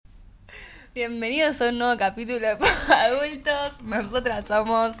Bienvenidos a un nuevo capítulo de Adultos. Nosotras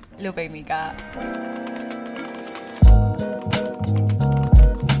somos Lupe y Mica.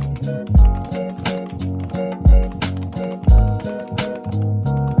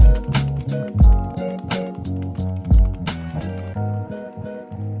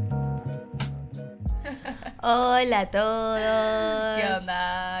 Hola a todos. ¿Qué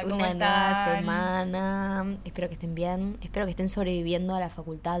onda? ¿Cómo Una están? nueva semana. Espero que estén bien. Espero que estén sobreviviendo a la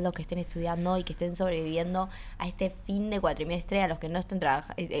facultad, los que estén estudiando y que estén sobreviviendo a este fin de cuatrimestre, a los que no estén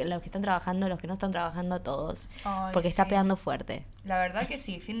los que están trabajando, los que no están trabajando, a todos. Ay, porque está sí. pegando fuerte. La verdad que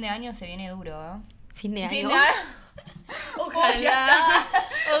sí, fin de año se viene duro, ¿eh? Fin de año. Ojalá.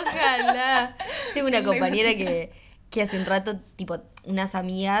 Ojalá. Tengo una compañera que hace un rato, tipo, unas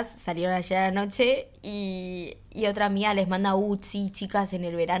amigas salieron ayer a la noche y otra amiga les manda, sí, chicas, en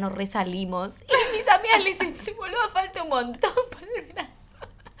el verano resalimos. Y mis amigas les dicen, sí, boludo, falta un montón para el verano.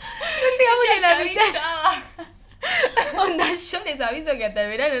 No llegamos ni a la mitad. Onda, yo les aviso que hasta el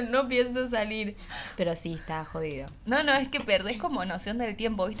verano no pienso salir. Pero sí, está jodido. No, es que perdés como noción del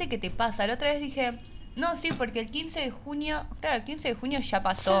tiempo. ¿Viste qué te pasa? La otra vez dije, no, sí, porque el 15 de junio, claro, el 15 de junio ya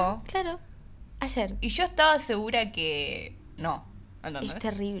pasó. Ya, claro, ayer. Y yo estaba segura que no. ¿Entendés? Es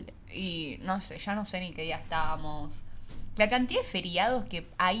terrible. Y no sé, ya no sé ni qué día estábamos. La cantidad de feriados que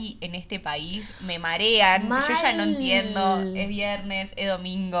hay en este país me marean. Mal. Yo ya no entiendo. Es viernes, es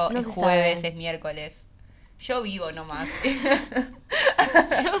domingo, No es se jueves, sabe. es miércoles. Yo vivo nomás.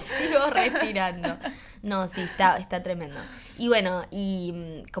 Yo sigo respirando. No, sí, está tremendo. Y bueno,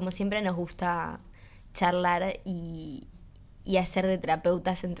 como siempre nos gusta charlar y hacer de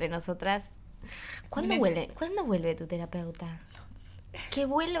terapeutas entre nosotras. ¿Cuándo vuelve tu terapeuta? Que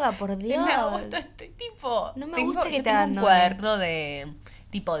vuelva, por Dios. En agosto estoy tipo... No me gusta que yo te tengo un abandone. cuaderno de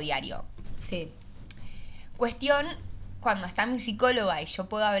tipo diario. Sí. Cuestión, cuando está mi psicóloga y yo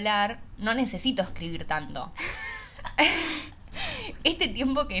puedo hablar, no necesito escribir tanto. Este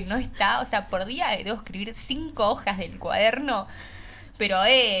tiempo que no está, o sea, por día debo escribir 5 hojas del cuaderno, pero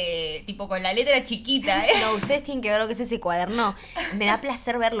tipo con la letra chiquita, No, ustedes tienen que ver lo que es ese cuaderno. Me da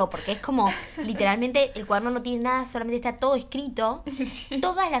placer verlo porque es como, literalmente, el cuaderno no tiene nada, solamente está todo escrito.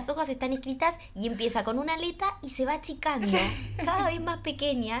 Todas las hojas están escritas y empieza con una letra y se va achicando, cada vez más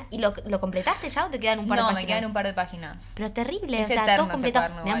pequeña. ¿Y lo completaste ya o te quedan un par de No, páginas? me quedan un par de páginas. Pero terrible, Es o sea, eterno todo ese completo.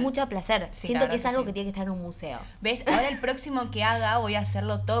 cuaderno Me da igual. mucho placer. Sí, Siento la que es verdad algo que que sí. tiene que estar en un museo. ¿Ves? Ahora el próximo que haga voy a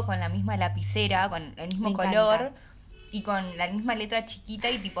hacerlo todo con la misma lapicera, con el mismo Me color encanta. y con la misma letra chiquita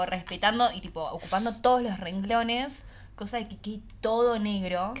y tipo respetando y tipo ocupando todos los renglones, cosa de que quede todo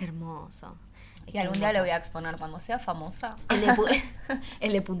negro. Qué hermoso. Y algún día lo voy a exponer cuando sea famosa.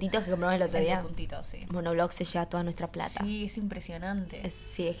 El de puntitos que compramos el otro El de día. puntitos, sí. Monoblog se lleva toda nuestra plata. Sí, es impresionante.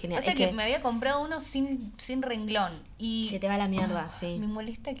 Sí, es genial. Pasa Es que me había comprado uno sin renglón y se te va la mierda, sí. me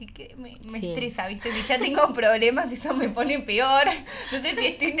molesta que me Sí. estresa, ¿viste? Si ya tengo problemas, eso me pone peor. No sé si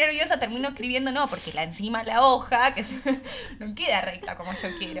estoy nerviosa, termino escribiendo, no, porque encima la hoja que no queda recta como yo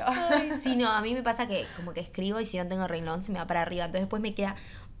quiero. Ay, sí, no, a mí me pasa que como que escribo y si no tengo renglón se me va para arriba. Entonces después me queda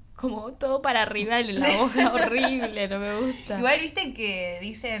como todo para arriba en la hoja, horrible, no me gusta. Igual viste que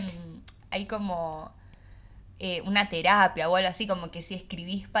dicen, hay como una terapia o algo así, como que si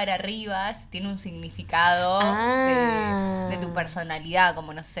escribís para arriba tiene un significado de tu personalidad,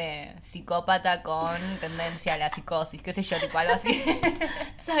 como no sé, psicópata con tendencia a la psicosis, qué sé yo, tipo algo así.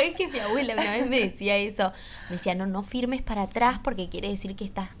 ¿Sabés que mi abuela una vez me decía eso? Me decía, no firmes para atrás porque quiere decir que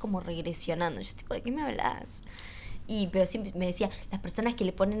estás como regresionando. Yo tipo, ¿de qué me hablas? Pero siempre me decía, las personas que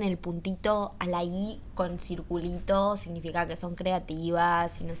le ponen el puntito a la I con circulito significa que son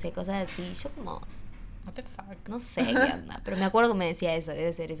creativas y no sé, cosas así. Yo como, What the fuck. no sé qué onda, pero me acuerdo que me decía eso,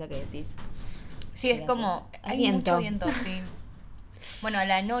 debe ser eso que decís. Sí, es Gracias. como, hay Viento. mucho viento, sí. Bueno, a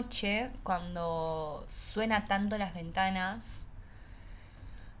la noche, cuando suena tanto las ventanas,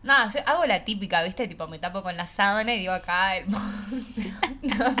 nada, hago la típica, ¿viste? Tipo, me tapo con la sábana y digo acá, el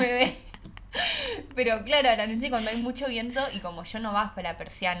no me ve. Pero claro, a la noche cuando hay mucho viento y como yo no bajo la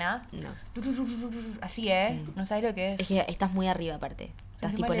persiana, No, así, Sí. No sabes lo que es. es que estás muy arriba aparte.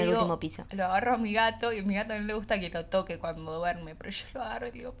 Estás Encima tipo en le el digo, último piso. Lo agarro a mi gato y a mi gato no le gusta que lo toque cuando duerme, pero yo lo agarro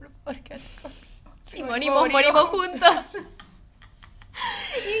y le digo, por favor, quédate conmigo. Si morimos juntos.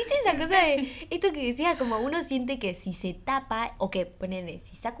 ¿Y viste esa cosa de esto que decía, como uno siente que si se tapa o que ponele,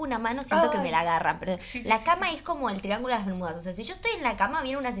 si saco una mano siento que me la agarran, pero la cama es como el triángulo de las Bermudas, o sea, si yo estoy en la cama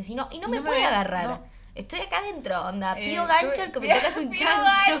viene un asesino y no me puede agarrar. no. Estoy acá adentro, onda, pido gancho, el que me toca es un pido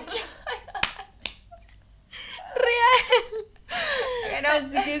chancho. gancho. Real.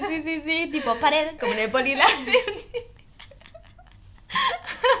 Así que sí, tipo pared, como en el poliláceo.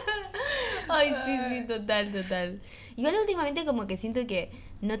 Ay, sí, total. Igual últimamente como que siento que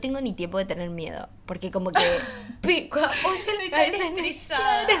no tengo ni tiempo de tener miedo. Porque como que... oye, Estoy tan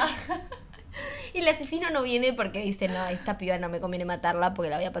estresada. Y el asesino no viene porque dice, no, esta piba no me conviene matarla porque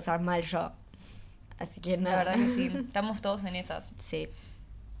la voy a pasar mal yo. Así que La nada. verdad que sí, estamos todos en esas. Sí.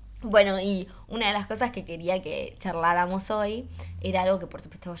 Bueno, y una de las cosas que quería que charláramos hoy era algo que por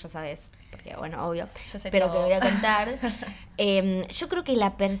supuesto vos ya sabés, porque bueno, obvio, Yo sé pero todo. te voy a contar. Yo creo que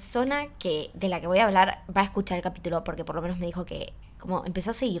la persona de la que voy a hablar va a escuchar el capítulo porque por lo menos me dijo que como empezó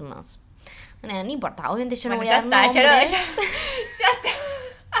a seguirnos. Bueno, no importa, obviamente yo no voy a dar nombres. Ya está.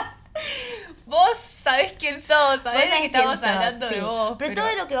 Vos sabés quién sos, sabés de que estamos hablando sí. de vos. Pero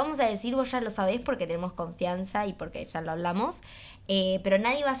todo lo que vamos a decir vos ya lo sabés porque tenemos confianza y porque ya lo hablamos. Pero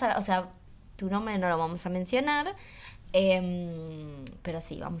nadie va a saber, o sea, tu nombre no lo vamos a mencionar. Pero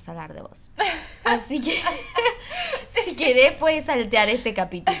sí, vamos a hablar de vos. Así que, si querés, puedes saltear este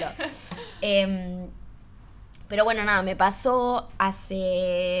capítulo. Pero bueno, nada, me pasó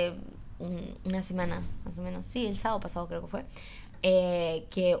hace una semana, más o menos. Sí, el sábado pasado creo que fue.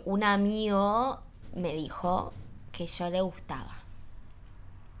 Que un amigo me dijo que yo le gustaba.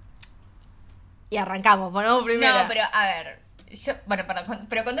 Y arrancamos, ponemos primero. No, pero a ver. Perdón,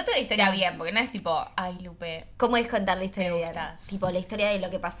 pero contate la historia bien, porque no es tipo, ay, Lupe. ¿Cómo es contar la historia Me bien? gustas. ¿Tipo la historia de lo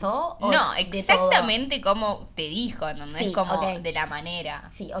que pasó? ¿O No, de exactamente como te dijo, ¿entendés? Sí, como ok. de la manera.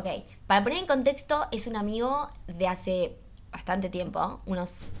 Sí, ok. Para poner en contexto, es un amigo de hace bastante tiempo,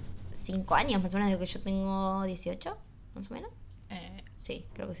 unos 5 años más o menos, de que yo tengo 18, más o menos. Sí,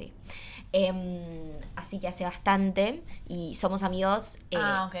 creo que sí. Así que hace bastante y somos amigos.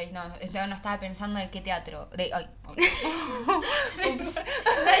 Ok, no estaba pensando en qué teatro. Ups.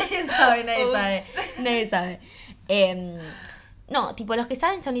 Nadie sabe. No, tipo, los que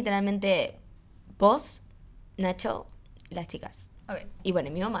saben son literalmente vos, Nacho, las chicas. Ok, Y bueno,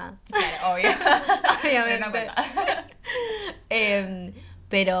 y mi mamá. claro, obvio. Obviamente.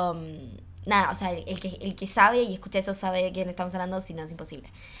 Pero nada, o sea, el que sabe y escucha eso sabe de quién estamos hablando, si no es imposible.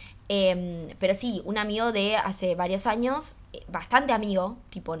 Pero sí, un amigo de hace varios años, bastante amigo,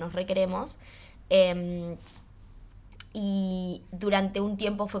 tipo, nos requeremos. Y durante un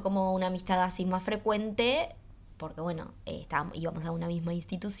tiempo fue como una amistad así más frecuente, porque bueno, íbamos a una misma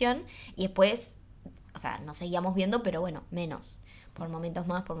institución y después, o sea, nos seguíamos viendo, pero bueno, menos. Por momentos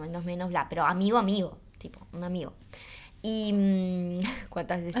más, por momentos menos, bla. Pero amigo, tipo, un amigo. Y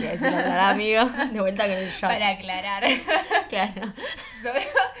 ¿cuántas veces decía eso? La palabra amigo, de vuelta con el shot. Para aclarar. Claro.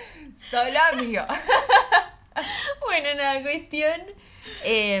 Solo amigo. Bueno, nada, cuestión.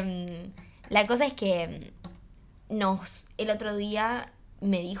 La cosa es que el otro día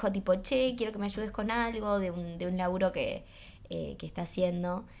me dijo tipo, che, quiero que me ayudes con algo de un laburo que está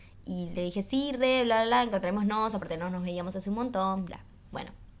haciendo. Y le dije, sí, bla, bla, bla, encontrémonos, aparte no nos veíamos hace un montón, bla. Bueno,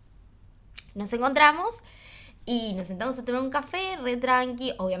 nos encontramos y nos sentamos a tomar un café, re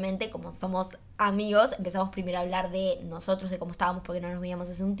tranqui. Obviamente, como somos amigos, empezamos primero a hablar de nosotros, de cómo estábamos porque no nos veíamos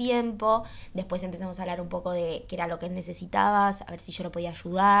hace un tiempo. Después empezamos a hablar un poco de qué era lo que él necesitaba, a ver si yo lo podía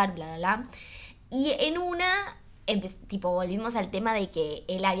ayudar, bla, bla, bla. Y en una, tipo, volvimos al tema de que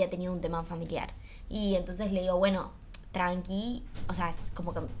él había tenido un tema familiar. Y entonces le digo, bueno, tranqui, o sea,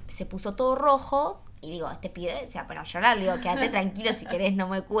 como que se puso todo rojo. Y digo, este pibe se va a poner a llorar. Le digo, quédate tranquilo, si querés no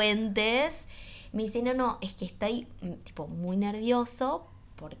me cuentes. Me dice, no, es que estoy tipo muy nervioso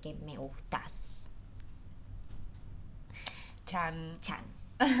porque me gustás. Chan.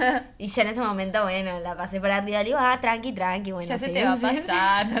 Y yo en ese momento, bueno, la pasé por arriba. Le digo, tranqui, bueno. Ya se te va a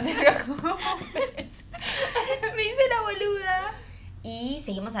pasar, no te preocupes. Me hice la boluda. Y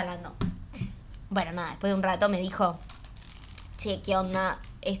seguimos hablando. Bueno, nada, después de un rato me dijo, che, ¿qué onda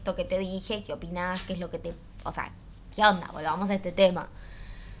esto que te dije? ¿Qué opinás? ¿Qué es lo que te...? O sea, ¿qué onda? Volvamos a este tema.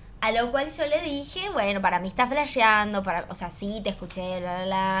 A lo cual yo le dije, bueno, para mí está flasheando, o sea, sí, te escuché,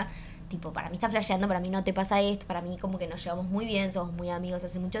 tipo, para mí está flasheando, para mí no te pasa esto, para mí como que nos llevamos muy bien, somos muy amigos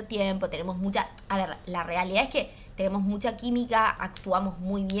hace mucho tiempo, tenemos mucha... A ver, la realidad es que tenemos mucha química, actuamos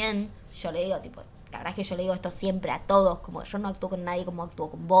muy bien. Yo le digo, tipo, la verdad es que yo le digo esto siempre a todos, como yo no actúo con nadie como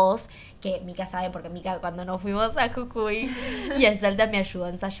actúo con vos, que Mika sabe, porque Mika cuando nos fuimos a Jujuy y en Salta me ayudó a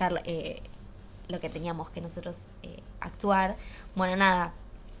ensayar lo que teníamos que nosotros actuar. Bueno, nada.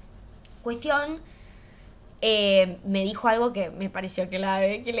 Cuestión, me dijo algo que me pareció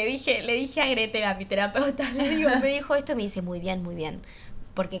clave, que le dije a Gretel, a mi terapeuta, me dijo esto y me dice, muy bien.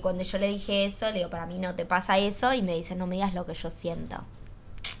 Porque cuando yo le dije eso, le digo, para mí no te pasa eso, y me dice, no me digas lo que yo siento.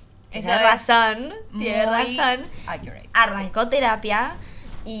 Tiene razón. Accurate. Arrancó terapia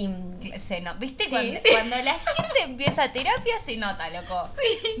y... ¿Viste? Sí, cuando la gente empieza terapia se nota, loco.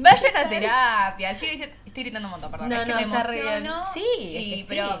 Sí, Vayan a terapia. Estoy gritando un montón, perdón. No, es que no, me está re bien. emociono. Sí, y, es que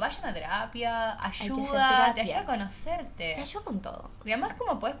pero sí. vayan a terapia, que hacer ayuda, terapia. te ayuda a conocerte. Te ayuda con todo. Y además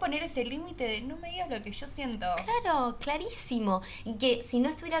como podés poner ese límite de no me digas lo que yo siento. Claro, clarísimo. Y que si no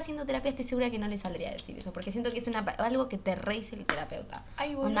estuviera haciendo terapia, estoy segura que no le saldría a decir eso. Porque siento que es algo que te dice el terapeuta.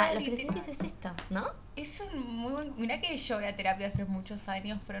 Ay, Onda, boludo, lo que sentís es esto, ¿no? Es un muy buen... Mirá que yo voy a terapia hace muchos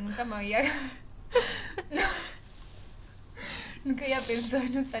años, pero nunca me había... Nunca había pensado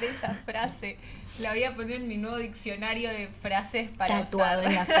en usar esa frase. La voy a poner en mi nuevo diccionario de frases para Tatuado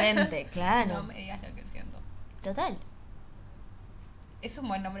usar. en la frente, claro. No me digas lo que siento. Total. Es un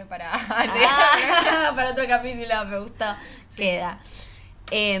buen nombre para... Para otro capítulo, me gustó. Sí. Queda.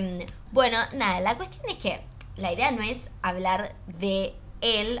 Bueno, nada, la cuestión es que la idea no es hablar de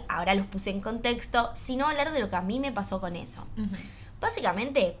él, ahora los puse en contexto, sino hablar de lo que a mí me pasó con eso. Uh-huh.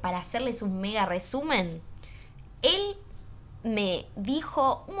 Básicamente, para hacerles un mega resumen, él me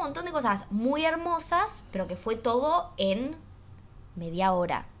dijo un montón de cosas muy hermosas, pero que fue todo en media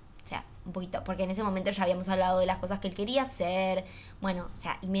hora. O sea, un poquito, porque en ese momento ya habíamos hablado de las cosas que él quería hacer. Bueno, o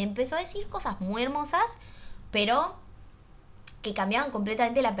sea, y me empezó a decir cosas muy hermosas, pero que cambiaban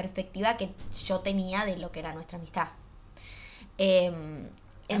completamente la perspectiva que yo tenía de lo que era nuestra amistad. Además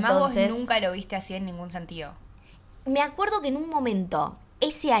Entonces, vos nunca lo viste así en ningún sentido. Me acuerdo que en un momento,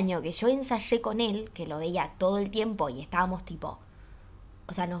 ese año que yo ensayé con él, que lo veía todo el tiempo y estábamos tipo,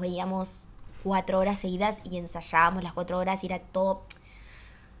 o sea, nos veíamos 4 horas seguidas y ensayábamos las 4 horas y era todo...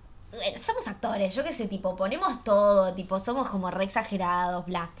 Bueno, somos actores, yo qué sé, tipo, ponemos todo, tipo, somos como re exagerados,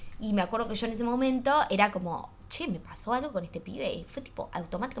 bla. Y me acuerdo que yo en ese momento era como, che, me pasó algo con este pibe. Y fue tipo,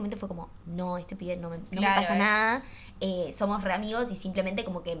 automáticamente fue como, no, este pibe no me pasa nada. Somos re amigos y simplemente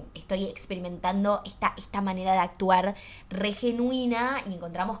como que estoy experimentando esta manera de actuar re genuina y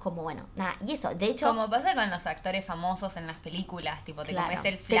encontramos como, bueno, nada. Y eso, de hecho... Como pasa con los actores famosos en las películas, tipo, te comes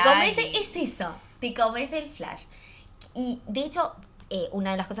el flash. Te comes, es eso, te comes el flash. Y de hecho...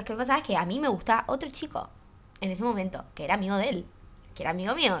 una de las cosas que me pasaba es que a mí me gustaba otro chico en ese momento, que era amigo de él, que era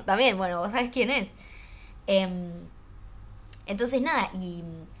amigo mío también, bueno, vos sabés quién es. Entonces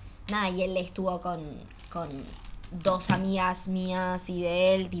y él estuvo con 2 amigas mías y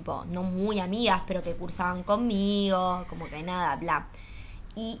de él, tipo, no muy amigas, pero que cursaban conmigo, como que nada, bla.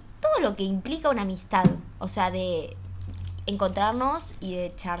 Y todo lo que implica una amistad, o sea, de encontrarnos y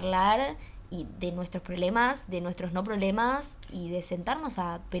de charlar y de nuestros problemas, de nuestros no problemas y de sentarnos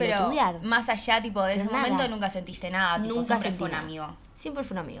a pelotudear. Pero más allá, tipo, de ese momento nunca sentiste nada, tipo, nunca siempre sentí fue un nada. amigo. Siempre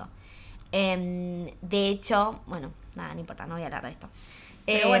fue un amigo. De hecho, bueno, nada, no importa, no voy a hablar de esto.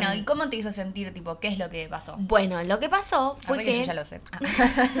 Pero bueno, ¿y cómo te hizo sentir, tipo, qué es lo que pasó? Bueno, lo que pasó fue que... Yo ya lo sé.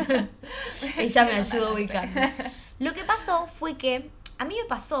 Ella me ayudó a ubicar. Lo que pasó fue que a mí me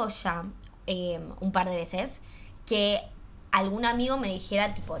pasó ya un par de veces que algún amigo me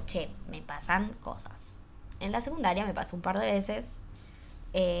dijera tipo, che, me pasan cosas. En la secundaria me pasó un par de veces.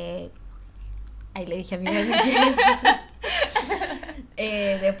 Ahí le dije a mi amigo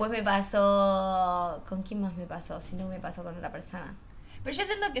después me pasó... ¿Con quién más me pasó? Si no me pasó con otra persona. Pero yo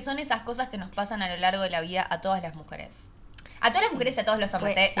siento que son esas cosas que nos pasan a lo largo de la vida a todas las mujeres. A todas las mujeres y a todos los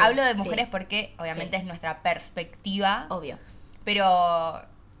hombres. Sí, Hablo de mujeres porque obviamente es nuestra perspectiva. Obvio. Pero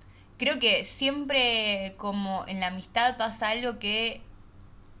creo que siempre como en la amistad pasa algo que...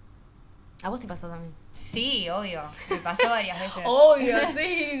 ¿A vos te pasó también? Sí, obvio. Me pasó varias veces. Obvio,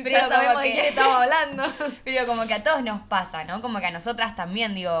 sí. Pero ya sabemos como de que- quién estamos hablando. Pero como que a todos nos pasa, ¿no? Como que a nosotras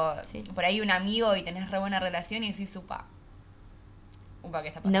también, digo, Sí. por ahí un amigo y tenés re buena relación y decís, upa, ¿qué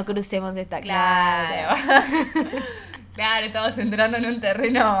está pasando? No crucemos esta, Claro. Claro, estamos entrando en un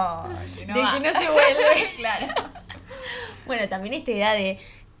terreno que no De va. que no se vuelve. Claro. Bueno, también esta idea de,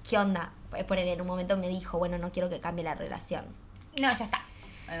 ¿qué onda? Por él en un momento me dijo, bueno, no quiero que cambie la relación. No, ya está.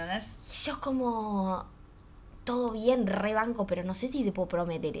 ¿Entendés? Y yo como, todo bien, rebanco, pero no sé si te puedo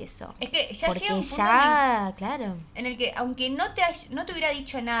prometer eso. Es que ya Porque llega un punto ya, claro. en el que, aunque no te hubiera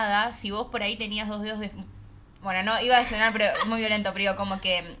dicho nada, si vos por ahí tenías 2 dedos de... Bueno, no iba a sonar pero muy violento, pero como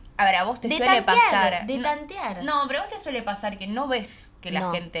que, a ver, a vos te De suele tantear, pasar. de tantear. No, pero a vos te suele pasar que no ves que la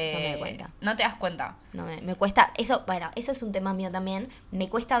No, gente... no me doy cuenta. No te das cuenta. No, me cuesta, eso, bueno, eso es un tema mío también. Me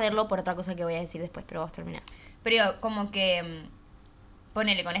cuesta verlo por otra cosa que voy a decir después, pero vos terminás. Pero como que,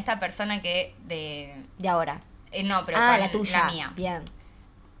 ponele con esta persona que De ahora. no, pero Ah, con la tuya. mía. Bien,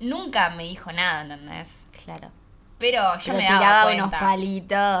 Nunca me dijo nada, ¿entendés? claro. Pero yo Pero me tiraba daba cuenta. unos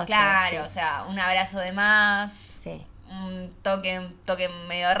palitos. Claro, sí. o sea, un abrazo de más, Sí. un toque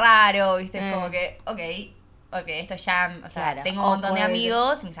medio raro, ¿viste? Es como que, ok, esto ya, o sea, Claro, tengo un montón de awkward.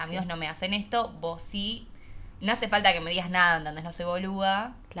 amigos, mis amigos Sí. no me hacen esto, vos sí. No hace falta que me digas nada, ¿entendés? No soy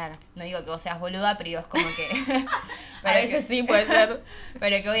boluda. Claro. No digo que vos seas boluda, pero digo, es como que... A veces sí puede ser.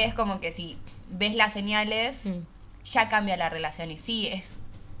 Pero que hoy es como que si ves las señales, ya cambia la relación. Y sí, es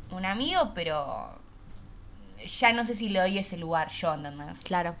un amigo, pero ya no sé si le doy ese lugar yo, ¿entendés?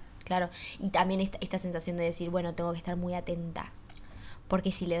 Claro. Y también esta sensación de decir, bueno, tengo que estar muy atenta.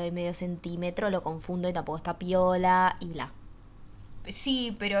 Porque si le doy medio centímetro, lo confundo y tampoco está piola y bla.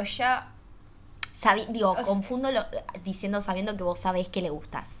 Sí, pero ya... confundo sabiendo que vos sabés que le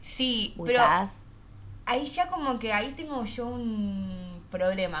gustás. Sí, Ubicás. pero ahí ya como que ahí tengo yo un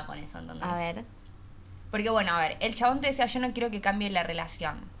problema con eso, ¿entendés? A ver. Porque bueno, a ver, el chabón te decía, yo no quiero que cambie la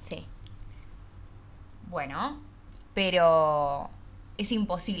relación. Sí. Bueno, pero es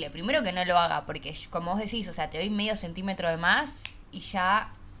imposible. Primero que no lo haga, porque como vos decís, o sea, te doy medio centímetro de más y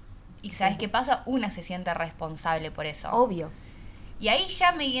ya... ¿Y sabes qué pasa? Una se siente responsable por eso. Obvio. Y ahí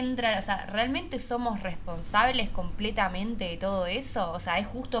ya me entra, o sea, ¿realmente somos responsables completamente de todo eso? O sea, ¿es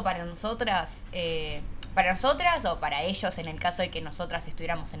justo para nosotras o para ellos en el caso de que nosotras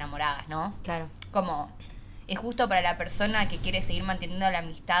estuviéramos enamoradas, ¿no? Claro. Como, ¿es justo para la persona que quiere seguir manteniendo la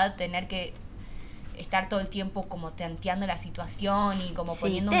amistad tener que estar todo el tiempo como tanteando la situación y como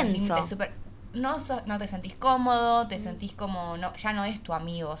poniendo unos límites súper... No te sentís cómodo, te sentís como... ya no es tu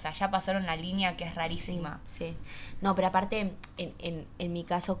amigo, o sea, ya pasaron la línea que es rarísima. Sí. No, pero aparte, en mi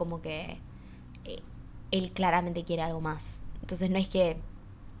caso, como que él claramente quiere algo más. Entonces no es que...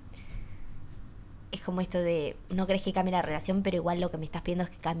 Es como esto de... No crees que cambie la relación, pero igual lo que me estás pidiendo es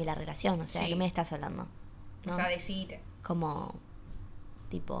que cambie la relación. O sea, ¿de qué me estás hablando? ¿No? O sea, decidite. Como...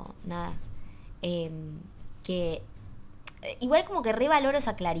 Tipo, nada. Que... Igual como que revaloro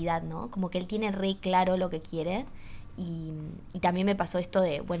esa claridad, ¿no? Como que él tiene re claro lo que quiere. Y también me pasó esto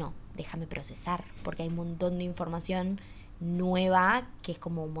de, bueno, déjame procesar, porque hay un montón de información nueva, que es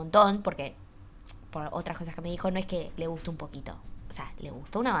como un montón, porque por otras cosas que me dijo, no es que le guste un poquito. O sea, le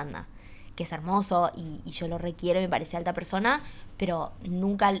gustó una banda, que es hermoso y yo lo requiero y me parece alta persona, pero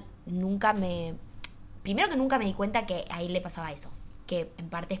nunca me... Primero que nunca me di cuenta que a él le pasaba eso, que en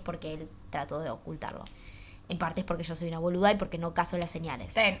parte es porque él trató de ocultarlo. En parte es porque yo soy una boluda y porque no caso las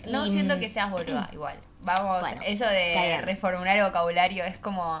señales. No siento que seas boluda, igual. Vamos, bueno, eso de reformular el vocabulario es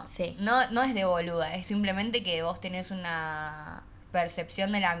como... Sí. No es de boluda, es simplemente que vos tenés una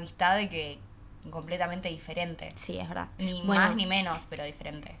percepción de la amistad de que completamente diferente. Sí, es verdad. Ni más ni menos, pero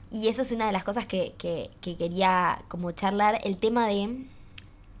diferente. Y esa es una de las cosas que quería como charlar, el tema de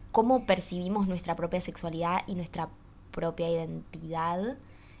cómo percibimos nuestra propia sexualidad y nuestra propia identidad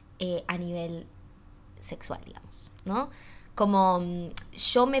a nivel sexual, digamos, ¿no? Como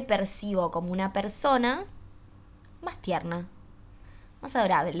yo me percibo como una persona más tierna, más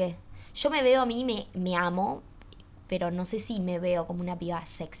adorable. Yo me veo a mí, me amo, pero no sé si me veo como una piba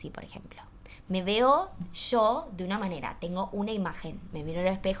sexy, por ejemplo. Me veo yo de una manera, tengo una imagen, me miro al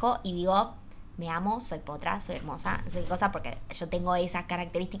espejo y digo, me amo, soy potra, soy hermosa, no sé qué cosa, porque yo tengo esas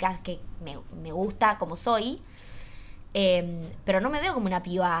características que me gusta como soy, pero no me veo como una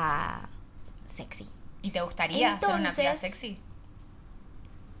piba sexy. ¿Y te gustaría ser una piba sexy?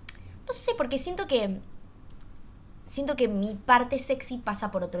 No sé, porque siento que mi parte sexy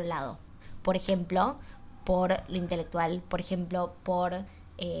pasa por otro lado. Por ejemplo, por lo intelectual, por ejemplo, por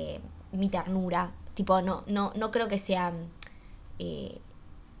mi ternura. Tipo, no creo que sea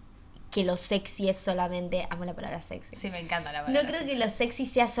que lo sexy es solamente... Amo la palabra sexy. Sí, me encanta la palabra No creo que lo sexy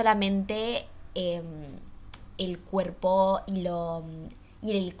sea solamente el cuerpo y lo...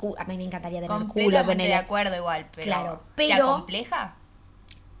 Y el culo, a mí me encantaría tener culo, ponele. de acuerdo igual, pero... Claro, ¿Te pero... acompleja?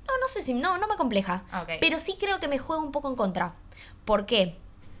 No sé si... No me compleja. Okay. Pero sí creo que me juega un poco en contra. ¿Por qué?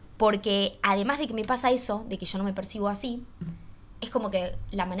 Porque además de que me pasa eso, de que yo no me percibo así, es como que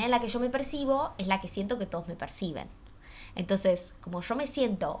la manera en la que yo me percibo es la que siento que todos me perciben. Entonces, como yo me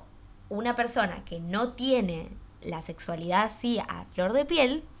siento una persona que no tiene la sexualidad así a flor de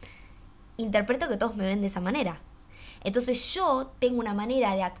piel, interpreto que todos me ven de esa manera. Entonces yo tengo una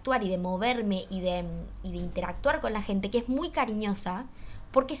manera de actuar y de moverme y de interactuar con la gente que es muy cariñosa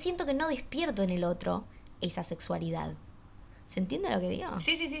porque siento que no despierto en el otro esa sexualidad. ¿Se entiende lo que digo?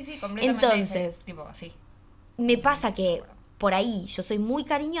 Sí, completamente. Entonces, tipo, sí. Me pasa que por ahí yo soy muy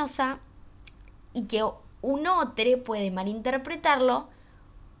cariñosa y que un otro puede malinterpretarlo,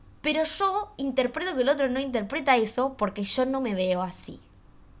 pero yo interpreto que el otro no interpreta eso porque yo no me veo así.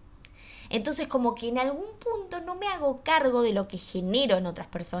 Entonces como que en algún punto no me hago cargo de lo que genero en otras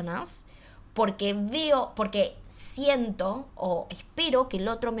personas porque siento o espero que el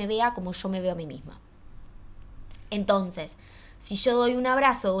otro me vea como yo me veo a mí misma. Entonces, si yo doy un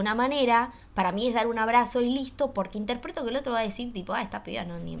abrazo de una manera, para mí es dar un abrazo y listo, porque interpreto que el otro va a decir tipo, esta piba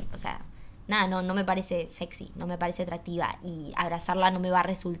no nada, no me parece sexy, no me parece atractiva. Y abrazarla no me va a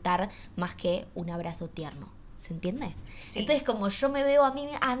resultar más que un abrazo tierno. ¿Se entiende? Sí. Entonces, como yo me veo a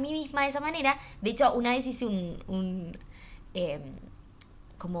mí misma de esa manera, de hecho, una vez hice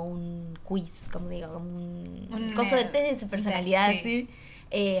como un quiz, como digo, como un coso de test de su personalidad, sí.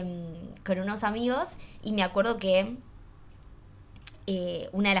 así, con unos amigos, y me acuerdo que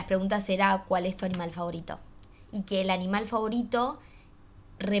una de las preguntas era ¿cuál es tu animal favorito? Y que el animal favorito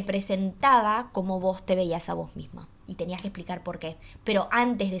representaba cómo vos te veías a vos misma. Y tenías que explicar por qué. Pero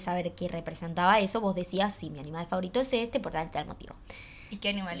antes de saber qué representaba eso, vos decías, sí, mi animal favorito es este, por tal motivo. ¿Y qué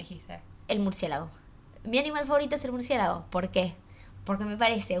animal elegiste? El murciélago. Mi animal favorito es el murciélago. ¿Por qué? Porque me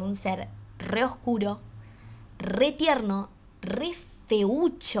parece un ser re oscuro, re tierno, re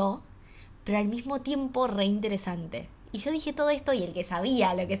feucho, pero al mismo tiempo re interesante. Y yo dije todo esto y el que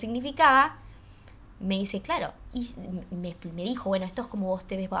sabía lo que significaba me dice, claro, y me dijo, bueno, esto es como vos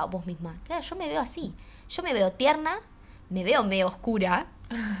te ves vos misma. Claro, yo me veo así. Yo me veo tierna, me veo medio oscura,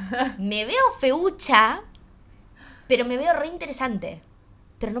 me veo feucha, pero me veo re interesante.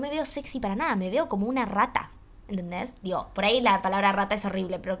 Pero no me veo sexy para nada, me veo como una rata. ¿Entendés? Digo, por ahí la palabra rata es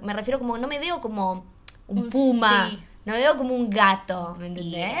horrible, pero me refiero como, no me veo como un puma. Sí. No me veo como un gato, ¿me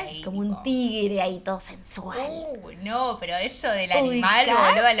entendés? Ahí, como tipo un tigre ahí todo sensual. No, pero eso del animal,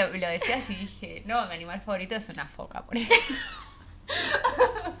 boludo, lo decías y dije, no, mi animal favorito es una foca, por ejemplo.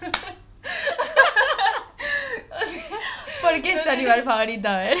 O sea, ¿por qué es tu animal favorito?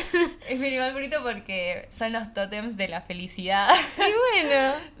 A ver. Es mi animal favorito porque son los tótems de la felicidad. Y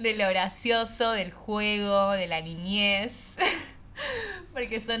bueno. De lo gracioso, del juego, de la niñez.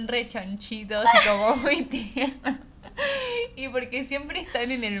 Porque son re chonchitos y como muy tiernos. Y porque siempre están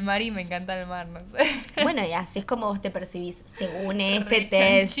en el mar y me encanta el mar, no sé. Bueno, y así es como vos te percibís, según este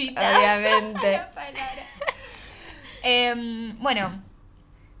test, obviamente. Bueno,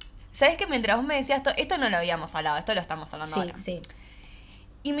 ¿sabes que mientras vos me decías esto no lo habíamos hablado, esto lo estamos hablando ahora? Sí.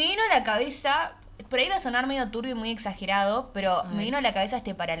 Y me vino a la cabeza, por ahí va a sonar medio turbio y muy exagerado, pero me vino a la cabeza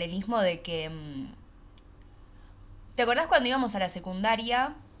este paralelismo de que... ¿te acordás cuando íbamos a la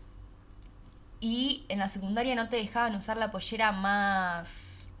secundaria? Y en la secundaria no te dejaban usar la pollera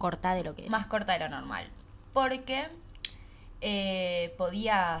más... corta de lo que... más corta de lo normal. Porque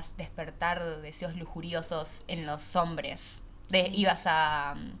podías despertar deseos lujuriosos en los hombres. Ibas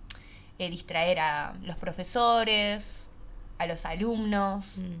a distraer a los profesores, a los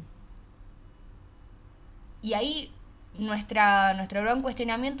alumnos. Y ahí nuestro gran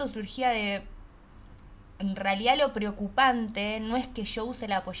cuestionamiento surgía de... En realidad lo preocupante no es que yo use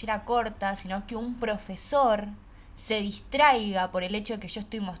la pollera corta, sino que un profesor se distraiga por el hecho de que yo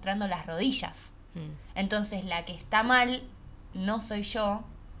estoy mostrando las rodillas. Entonces la que está mal no soy yo,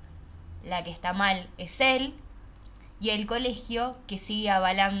 la que está mal es él y el colegio que sigue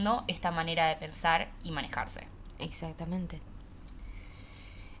avalando esta manera de pensar y manejarse. Exactamente.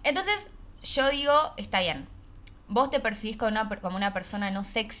 Entonces yo digo, está bien, vos te percibís como una persona no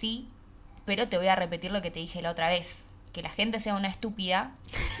sexy, pero te voy a repetir lo que te dije la otra vez. Que la gente sea una estúpida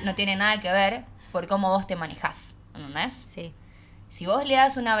no tiene nada que ver por cómo vos te manejás. ¿Entendés? Sí. Si vos le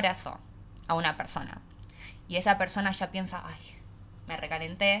das un abrazo a una persona y esa persona ya piensa, ay, me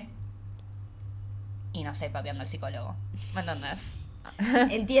recalenté, y no sé, papeando al psicólogo. ¿Me entendés?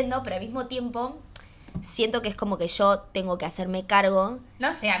 Entiendo, pero al mismo tiempo siento que es como que yo tengo que hacerme cargo.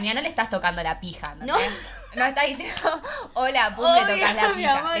 No sé, a mí no le estás tocando la pija, ¿no? No. No estás diciendo, hola, pum, le tocas la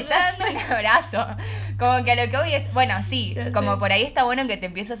pija. Amor, le estás dando un abrazo. Como que a lo que hoy es, bueno, sí, ya como sé. Por ahí está bueno que te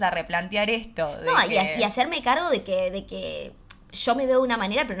empieces a replantear esto. No, y hacerme cargo de que yo me veo de una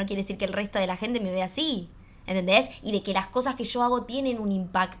manera, pero no quiere decir que el resto de la gente me vea así. ¿Entendés? Y de que las cosas que yo hago tienen un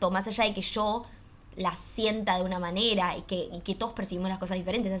impacto, más allá de que yo las sienta de una manera y que todos percibimos las cosas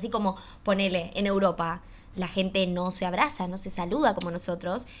diferentes. Así como, ponele, en Europa, la gente no se abraza, no se saluda como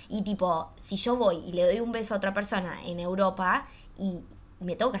nosotros. Y tipo, si yo voy y le doy un beso a otra persona en Europa y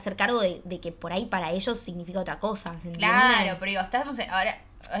me tengo que hacer cargo de que por ahí para ellos significa otra cosa. ¿Se entiende? Claro, pero digo, estamos ahora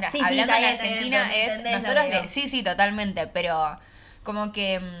sí, hablando en Argentina es nosotros sí, totalmente, pero como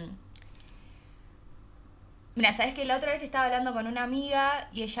que mira, ¿sabes que la otra vez estaba hablando con una amiga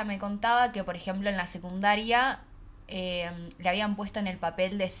y ella me contaba que, por ejemplo, en la secundaria le habían puesto en el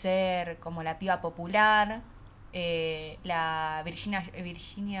papel de ser como la piba popular, la Regina George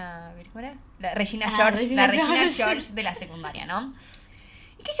de la secundaria, ¿no?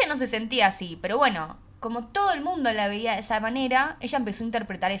 Y que ella no se sentía así, pero bueno, como todo el mundo la veía de esa manera, ella empezó a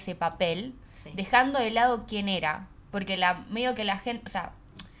interpretar ese papel, dejando de lado quién era, porque medio que la gente, o sea,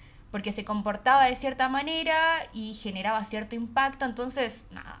 porque se comportaba de cierta manera y generaba cierto impacto, entonces,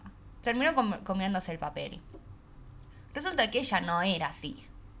 nada, terminó comiéndose el papel. Resulta que ella no era así.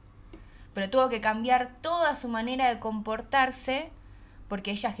 pero tuvo que cambiar toda su manera de comportarse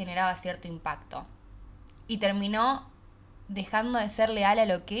porque ella generaba cierto impacto. Y terminó dejando de ser leal a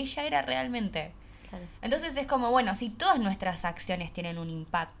lo que ella era realmente. Claro. Entonces es como, bueno, si todas nuestras acciones tienen un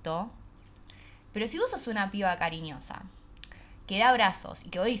impacto, pero si vos sos una piba cariñosa, que da abrazos y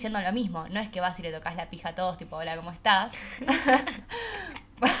que voy diciendo lo mismo, no es que vas y le tocas la pija a todos, tipo, hola, ¿cómo estás?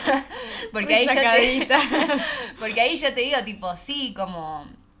 Porque ahí porque ahí yo te digo, tipo, sí, como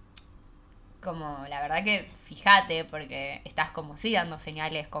la verdad que fíjate, porque estás como sí dando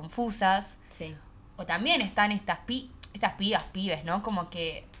señales confusas. Sí. O también están estas pibas, pibes, ¿no? Como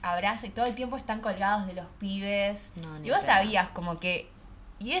que abrazan y todo el tiempo están colgados de los pibes. No, y vos sabías como que...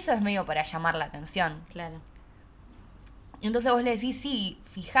 Y eso es medio para llamar la atención. Claro. Y entonces vos le decís, sí,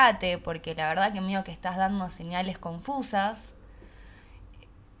 fíjate, porque la verdad que medio que estás dando señales confusas.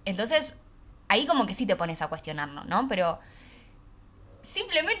 Entonces, ahí como que sí te pones a cuestionarlo, ¿no? Pero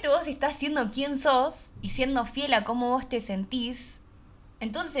simplemente vos estás siendo quien sos y siendo fiel a cómo vos te sentís.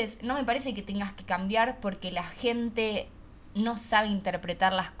 Entonces, no me parece que tengas que cambiar porque la gente no sabe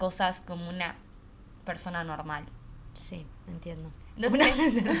interpretar las cosas como una persona normal. Sí, entiendo.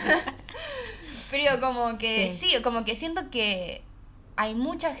 Entonces, pero como que Sí. sí, como que siento que hay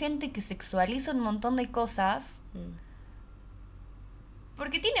mucha gente que sexualiza un montón de cosas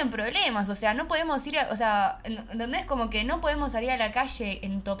porque tienen problemas, o sea, no podemos ir, o sea, ¿entendés? Como que no podemos salir a la calle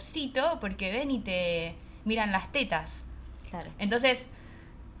en topsito porque ven y te miran las tetas. Claro. Entonces,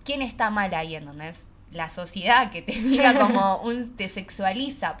 ¿quién está mal ahí, entendés? La sociedad que te mira como te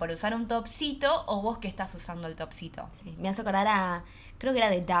sexualiza por usar un topsito o vos que estás usando el topsito. Sí. Me hace acordar a, creo que era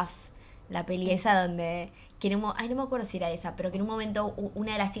de Duff, la peli esa donde, ay, no me acuerdo si era esa, pero que en un momento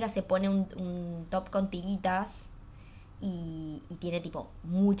una de las chicas se pone un top con tiritas y tiene tipo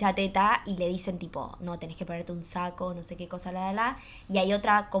mucha teta y le dicen tipo, no, tenés que ponerte un saco, no sé qué cosa, la. Y hay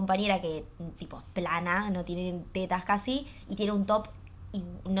otra compañera que tipo plana, no tiene tetas casi, y tiene un top, y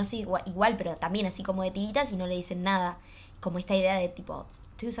no sé, igual, pero también así como de tiritas y no le dicen nada. Como esta idea de tipo,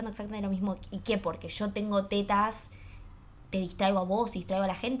 estoy usando exactamente lo mismo, ¿y qué? Porque yo tengo tetas, te distraigo a vos y distraigo a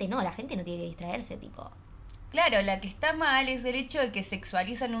la gente. No, la gente no tiene que distraerse, tipo. Claro, la que está mal es el hecho de que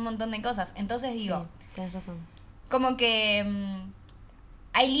sexualizan un montón de cosas. Entonces digo, Sí, tenés razón. como que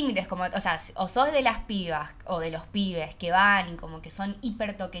hay límites, como, o sea, o sos de las pibas o de los pibes que van y como que son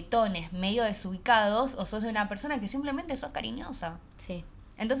hiper toquetones, medio desubicados, o sos de una persona que simplemente sos cariñosa. Sí.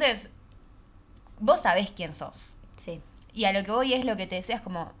 Entonces, vos sabés quién sos. Sí. Y a lo que voy es lo que te decías,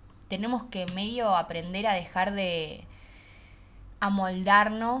 como tenemos que medio aprender a dejar de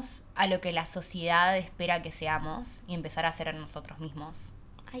amoldarnos a lo que la sociedad espera que seamos y empezar a ser nosotros mismos.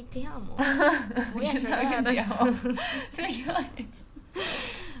 Ay, te amo. Voy a Yo también te amo. No llores.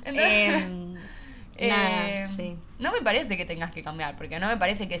 Nada, sí. No me parece que tengas que cambiar, porque no me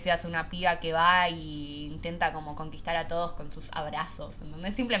parece que seas una piba que va y intenta como conquistar a todos con sus abrazos,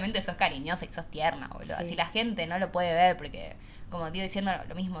 ¿entendés? Simplemente sos cariñosa y sos tierna, boludo. Sí. Así la gente no lo puede ver, porque como te iba diciendo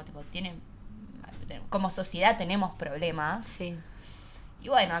lo mismo, tipo, como sociedad tenemos problemas. Sí. Y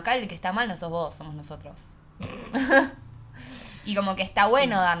bueno, acá el que está mal no sos vos, somos nosotros. Y como que está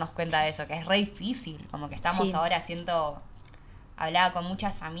bueno darnos cuenta de eso, que es re difícil. Como que estamos ahora haciendo... Hablaba con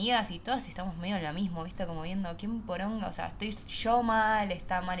muchas amigas y todas estamos medio en lo mismo, ¿viste? Como viendo quién poronga, o sea, estoy yo mal,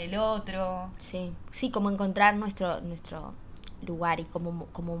 está mal el otro. Sí, sí, como encontrar nuestro lugar y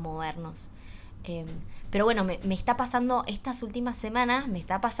cómo movernos. Pero bueno, me está pasando, estas últimas semanas, me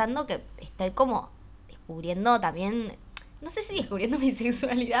está pasando que estoy como descubriendo también, no sé si descubriendo mi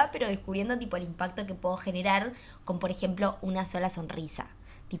sexualidad, pero descubriendo tipo el impacto que puedo generar con, por ejemplo, una sola sonrisa.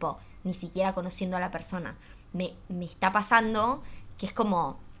 Tipo, ni siquiera conociendo a la persona. Me está pasando que es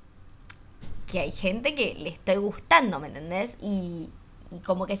como que hay gente que le estoy gustando, ¿me entendés? Y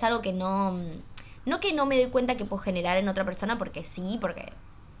como que es algo que no que no me doy cuenta que puedo generar en otra persona, porque sí, porque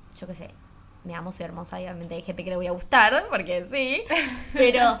yo qué sé, me amo, soy hermosa, obviamente hay gente que le voy a gustar, porque sí,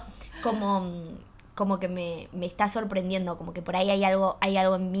 pero como que me está sorprendiendo, como que por ahí hay algo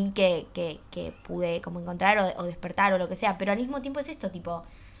en mí que pude como encontrar o despertar o lo que sea, pero al mismo tiempo es esto, tipo,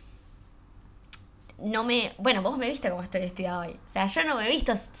 bueno, vos me viste cómo estoy vestida hoy. O sea, yo no me he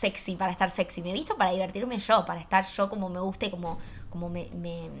visto sexy para estar sexy. Me he visto para divertirme yo, para estar yo como me guste, como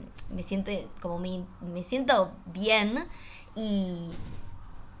me siento, como me siento bien. Y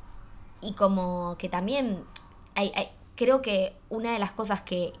como que también creo que una de las cosas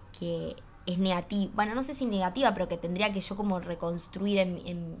que es negativa, bueno, no sé si negativa, pero que tendría que yo como reconstruir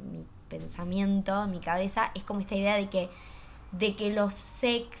en mi pensamiento, en mi cabeza, es como esta idea de que lo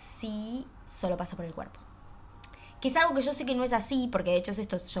sexy solo pasa por el cuerpo. Que es algo que yo sé que no es así, porque de hecho es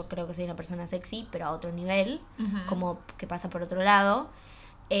esto, yo creo que soy una persona sexy, pero a otro nivel, como que pasa por otro lado.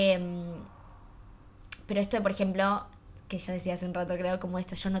 Pero esto de, por ejemplo, que yo decía hace un rato, creo, como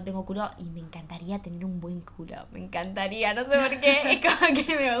esto, yo no tengo culo y me encantaría tener un buen culo. Me encantaría, no sé por qué, es como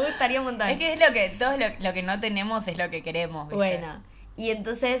que me gustaría un montón. Es que es lo que, todos lo que no tenemos es lo que queremos, ¿viste? Bueno, y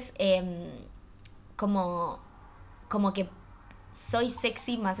entonces, como que soy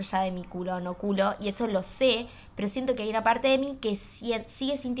sexy más allá de mi culo o no culo, y eso lo sé, pero siento que hay una parte de mí que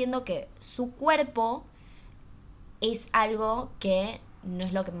sigue sintiendo que su cuerpo es algo que no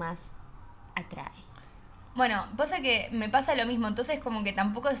es lo que más atrae. Bueno, pasa que me pasa lo mismo, entonces como que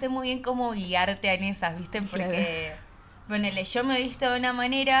tampoco sé muy bien cómo guiarte en esas, ¿viste? Porque, ponele, yo me he visto de una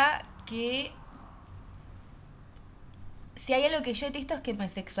manera que... Si hay algo que yo detesto es que me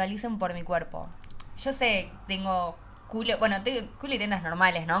sexualicen por mi cuerpo. Yo sé, tengo culo... Bueno, tengo culo y tetas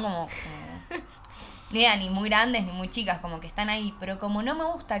normales, ¿no? Como ni muy grandes ni muy chicas, como que están ahí. Pero como no me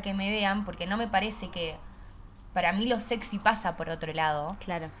gusta que me vean, porque no me parece que... Para mí lo sexy pasa por otro lado.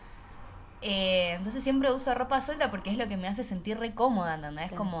 Claro. Entonces siempre uso ropa suelta porque es lo que me hace sentir re cómoda, ¿entendés?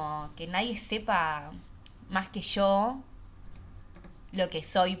 Claro. Como que nadie sepa más que yo lo que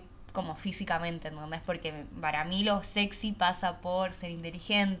soy como físicamente, ¿entendés? Porque para mí lo sexy pasa por ser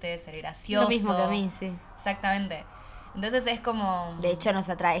inteligente, ser gracioso. Lo mismo que a mí, sí. Exactamente. Entonces es como... De hecho, nos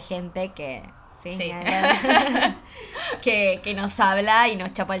atrae gente que... Sí. que nos habla y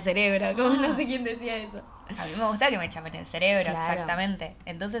nos chapa el cerebro. Como no sé quién decía eso. A mí me gusta que me chapen el cerebro, Claro. exactamente.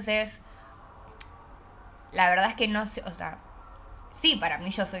 Entonces es... La verdad es que no sé, o sea... Sí, para mí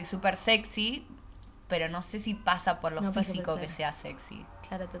yo soy súper sexy, pero no sé si pasa por lo físico que sea sexy.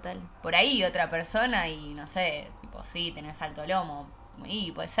 Claro, total. Por ahí otra persona y no sé, tipo, sí, tenés alto lomo.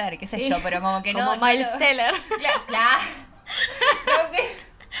 Y puede ser, qué sé yo, pero como que como no... Miles Teller. Claro.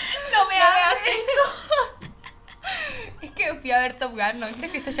 No me hagas esto. Es que fui a ver Top Gun, no sé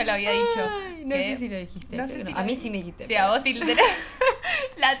que esto ya lo había dicho. Ay, no sé si lo dijiste. No sé si a mí sí me dijiste. Sí, a vos sí le tenés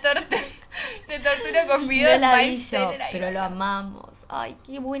la tortura con video. No la vi yo, pero lo amamos. Ay,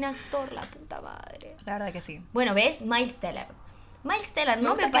 qué buen actor, la puta madre. La verdad que sí. Bueno, ¿ves? Miles Teller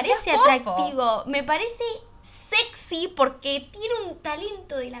no me gusta que parece sea fofo. atractivo. Me parece sexy porque tiene un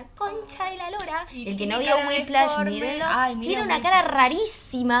talento de la concha de la lora. Y el que tiene no vio cara Whiplash, deforme. mírenlo. Ay, mira Tiene una Whiplash. cara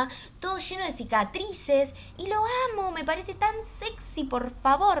rarísima, todo lleno de cicatrices. Y lo amo, me parece tan sexy, por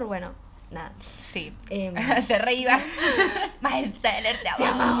favor. Bueno, nada. Sí. Em, Se reíba. Miles Teller, te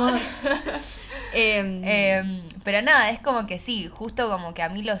amamos. Pero nada, es como que sí, justo como que a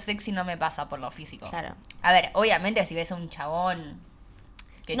mí lo sexy no me pasa por lo físico. Claro. A ver, obviamente si ves a un chabón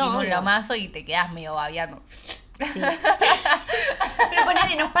que No, tiene un obvio. lomazo y te quedas medio babeando. Sí. Pero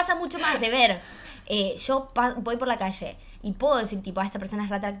ponele, nos pasa mucho más de ver. Yo voy por la calle y puedo decir, tipo, esta persona es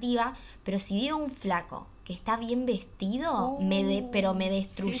re atractiva, pero si veo un flaco que está bien vestido, pero me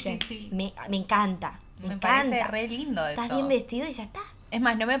destruye. Sí. Me encanta. Me encanta. parece re lindo eso. Estás bien vestido y ya está. Es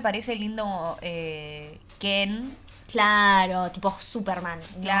más, no me parece lindo Ken. Claro, tipo Superman.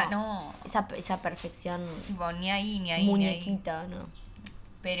 Claro, no. Esa perfección Tipo, ni ahí. muñequita, ¿no?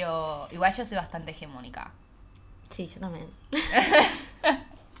 Pero igual yo soy bastante hegemónica. Sí, yo también.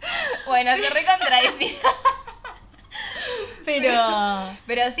 Bueno, te recontradecí. Pero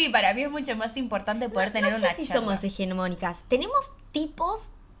Pero sí, para mí es mucho más importante poder tener no una sé si charla. somos hegemónicas. Tenemos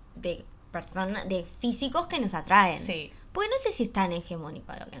tipos de personas, de físicos que nos atraen. Sí. Porque no sé si es tan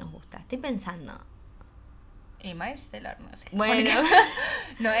hegemónico lo que nos gusta. Estoy pensando. Y Miles Teller no es Bueno. hegemónico.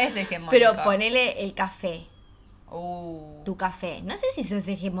 No es hegemónico. Pero ponele el café. Tu café. No sé si eso es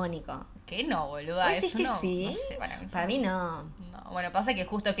hegemónico. ¿Qué no, boluda? ¿Vos decís Eso que no, sí? no sé, Para mí no. No, bueno, pasa que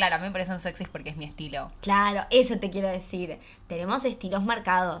justo, claro, a mí me parecen sexys porque es mi estilo. Claro, eso te quiero decir. Tenemos estilos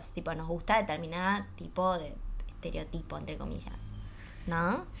marcados. Tipo, nos gusta determinado tipo de estereotipo, entre comillas.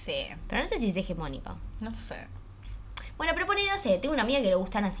 ¿No? Sí, Pero no sé si es hegemónico. no sé. Bueno, pero ponele, no sé, tengo una amiga que le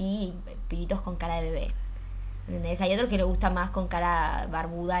gustan así, pibitos con cara de bebé. ¿Entendés? Hay otros que le gustan más con cara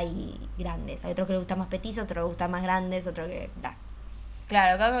barbuda y grandes. Hay otros que le gustan más petizos, otros que le gustan más grandes, otros que... Bla.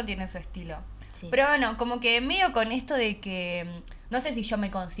 Claro, cada uno tiene su estilo. Sí. Pero bueno, como que medio con esto de que... No sé si yo me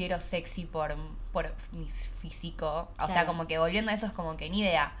considero sexy por mi físico. O sea, Claro. como que volviendo a eso es como que ni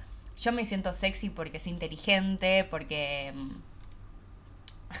idea. Yo me siento sexy porque soy inteligente, porque...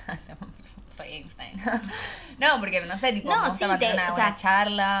 soy Einstein. No, porque no sé, tipo, No, me gusta sí, mantener una o buena sea,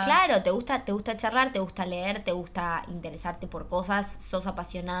 charla. Claro, te gusta charlar, te gusta leer, te gusta interesarte por cosas, sos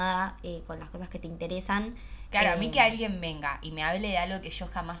apasionada con las cosas que te interesan. Claro, a mí que alguien venga y me hable de algo que yo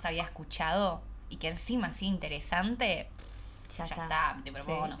jamás había escuchado y que encima sea interesante, Ya ya está. está. Te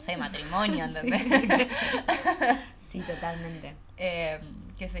propongo, Sí. no sé, matrimonio, ¿entendés? Sí, totalmente.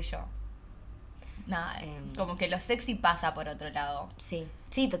 Qué sé yo. Nada, Em. como que lo sexy pasa por otro lado. Sí,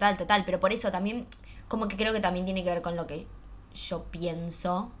 total. Pero por eso también, como que creo que también tiene que ver con lo que yo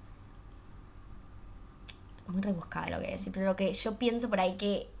pienso, muy rebuscado lo que voy a decir, pero lo que yo pienso por ahí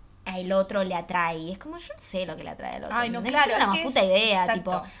que al otro le atrae. Es como, yo no sé lo que le atrae al otro. Ay, no, ¿entendés? claro, No tengo es una que puta idea.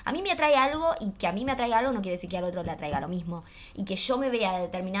 exacto. Tipo, a mí me atrae algo y que a mí me atraiga algo no quiere decir que al otro le atraiga lo mismo. Y que yo me vea de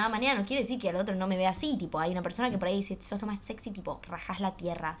determinada manera no quiere decir que al otro no me vea así. Tipo, hay una persona que por ahí dice, sos lo más sexy, tipo, rajás la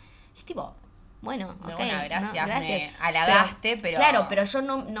tierra. Yo tipo, bueno, De ok. una, gracias, no, gracias. me halagaste, pero... Claro, pero yo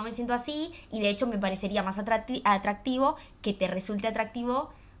no me siento así y de hecho me parecería más atractivo que te resulte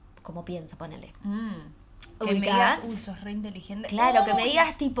atractivo como pienso, ponele. Que me digas, sos re inteligente. Claro, que me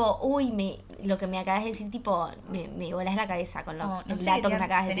digas tipo, lo que me acabas de decir, tipo, me volás la cabeza con el dato que me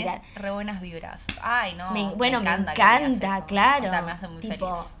acabas de tirar. Re buenas vibras. Ay, no. Me encanta, que me digas eso. claro. O sea, me hace muy tipo,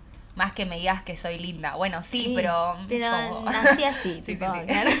 feliz. Más que me digas que soy linda. Bueno, sí, pero nací así, sí, tipo, sí.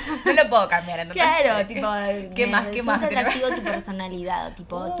 Claro. No lo puedo cambiar, entonces. Claro, tipo, ¿Qué más? resulta atractivo tu personalidad,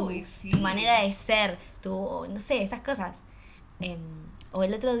 tipo, Uy, tu manera de ser, no sé, esas cosas. O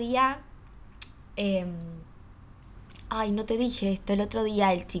el otro día, ay, no te dije esto, el otro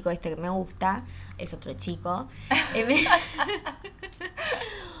día el chico este que me gusta, es otro chico,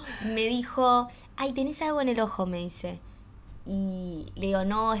 me dijo, ay, tenés algo en el ojo, me dice. Y le digo,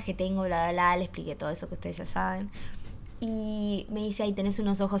 no, es que tengo bla, bla, bla, le expliqué todo eso que ustedes ya saben. Y me dice, ay, tenés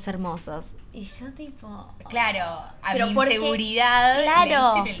unos ojos hermosos. Y yo tipo... Claro, a pero mi porque, inseguridad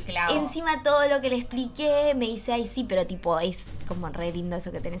claro, le diste en el clavo. encima todo lo que le expliqué, me dice, ay, sí, pero tipo, es como re lindo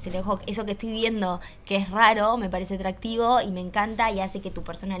eso que tenés en el ojo. Eso que estoy viendo, que es raro, me parece atractivo y me encanta y hace que tu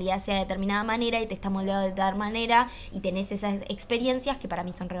personalidad sea de determinada manera y te está moldeado de tal manera y tenés esas experiencias que para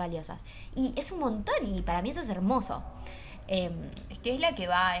mí son re valiosas. Y es un montón y para mí eso es hermoso. Es que es la que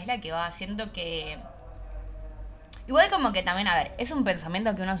va. Siento que... Igual como que también, a ver, es un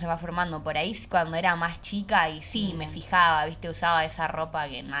pensamiento que uno se va formando por ahí cuando era más chica y sí, me fijaba, viste, usaba esa ropa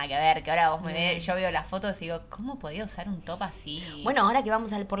que nada que ver, que ahora vos me ves, yo veo las fotos y digo, ¿cómo podía usar un top así? Bueno, ahora que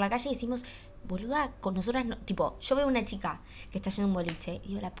vamos por la calle decimos, boluda, con nosotras, no, tipo, yo veo una chica que está yendo un boliche y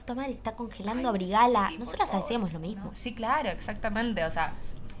digo, la puta madre se está congelando, abrigala. Sí, Nosotras hacíamos lo mismo. No, sí, claro, exactamente, o sea,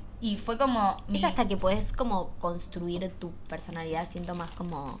 y fue como... Es hasta que podés como construir tu personalidad, siento más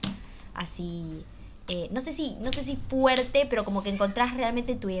como así... no sé si fuerte, pero como que encontrás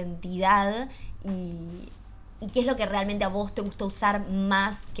realmente tu identidad y qué es lo que realmente a vos te gusta usar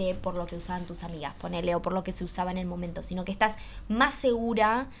más que por lo que usaban tus amigas, ponele, o por lo que se usaba en el momento, sino que estás más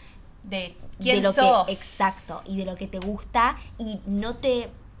segura de quién de lo sos. Exacto, y de lo que te gusta y no te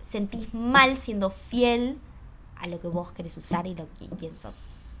sentís mal siendo fiel a lo que vos querés usar y quién sos.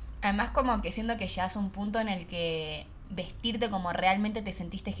 Además como que siento que llegas a un punto en el que vestirte como realmente te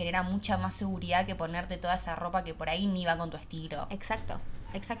sentiste genera mucha más seguridad que ponerte toda esa ropa que por ahí ni va con tu estilo. Exacto.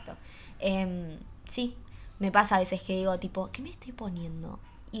 Sí, me pasa a veces que digo tipo, ¿qué me estoy poniendo?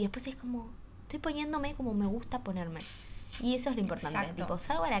 Y después es como, estoy poniéndome como me gusta ponerme. Y eso es lo importante. Exacto. Tipo,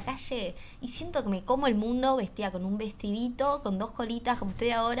 salgo a la calle y siento que me como el mundo vestida con un vestidito, con 2 colitas como estoy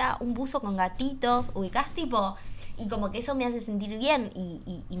ahora, un buzo con gatitos, ubicás tipo, y como que eso me hace sentir bien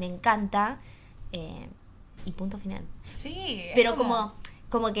y me encanta. Y punto final. Sí. Pero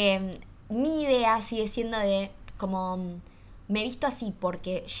como que mi idea sigue siendo de como me he visto así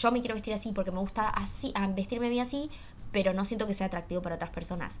porque yo me quiero vestir así, porque me gusta así, vestirme bien así, pero no siento que sea atractivo para otras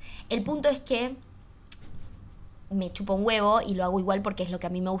personas. El punto es que me chupo un huevo y lo hago igual porque es lo que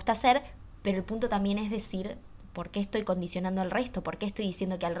a mí me gusta hacer, pero el punto también es decir, ¿por qué estoy condicionando al resto? ¿Por qué estoy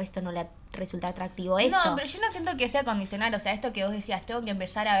diciendo que al resto no le resulta atractivo esto? No, pero yo no siento que sea condicionar, o sea, esto que vos decías, tengo que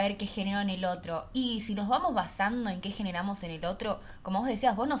empezar a ver qué genero en el otro. Y si nos vamos basando en qué generamos en el otro, como vos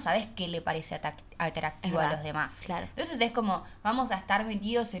decías, vos no sabés qué le parece atractivo a los demás. Claro. Entonces es como, vamos a estar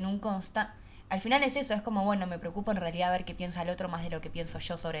metidos en un constante... Al final es eso, es como, bueno, me preocupo en realidad ver qué piensa el otro más de lo que pienso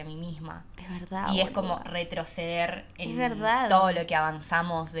yo sobre mí misma. Es verdad. Y boluda. es como retroceder en verdad. todo lo que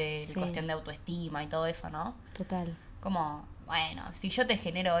avanzamos de Sí. cuestión de autoestima y todo eso, ¿no? Total. Como, bueno, si yo te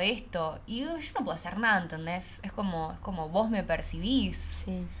genero esto, y yo no puedo hacer nada, ¿entendés? Es como vos me percibís.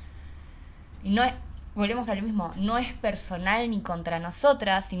 Sí. Y no es, volvemos a lo mismo, no es personal ni contra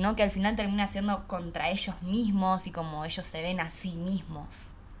nosotras, sino que al final termina siendo contra ellos mismos y como ellos se ven a sí mismos.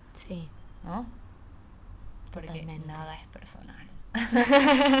 Sí. ¿No? Porque Totalmente. nada es personal.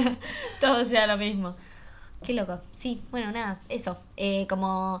 Todo sea lo mismo. Qué loco. Sí, bueno, nada, eso.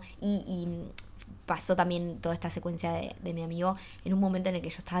 Como. Y pasó también toda esta secuencia de mi amigo en un momento en el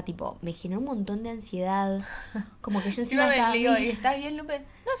que yo estaba tipo. Me generó un montón de ansiedad. Como que yo encima me estaba. digo, ¿y estás bien, Lupe?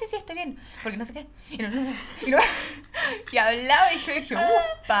 No, sí, estoy bien. Porque no sé qué. Y hablaba y yo dije,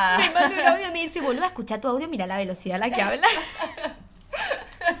 ¡upa! Me manda un audio y me dice, boluda, escucha tu audio, mira la velocidad a la que habla.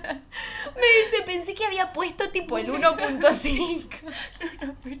 Me dice, pensé que había puesto tipo el 1.5.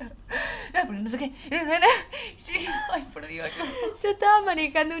 No, pero no sé qué. Sí, ay, por digo yo. Yo estaba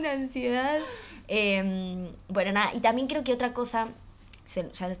manejando una ansiedad. Bueno, nada, y también creo que otra cosa,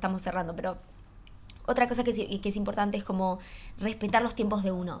 ya lo estamos cerrando, pero otra cosa que es importante es como respetar los tiempos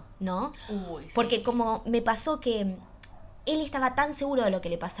de uno, ¿no? Uy, sí. Porque como me pasó que él estaba tan seguro de lo que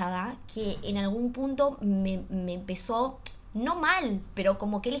le pasaba que en algún punto me empezó, no mal, pero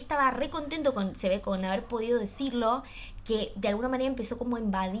como que él estaba re contento se ve, con haber podido decirlo, que de alguna manera empezó como a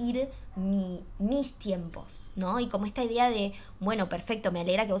invadir mis tiempos, ¿no? Y como esta idea de, bueno, perfecto, me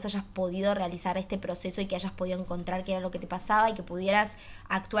alegra que vos hayas podido realizar este proceso y que hayas podido encontrar qué era lo que te pasaba y que pudieras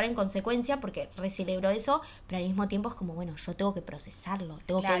actuar en consecuencia, porque recelebró eso, pero al mismo tiempo es como, bueno, yo tengo que procesarlo,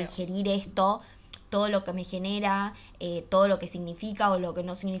 tengo que digerir esto, todo lo que me genera, todo lo que significa o lo que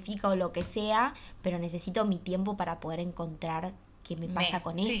no significa o lo que sea, pero necesito mi tiempo para poder encontrar qué me pasa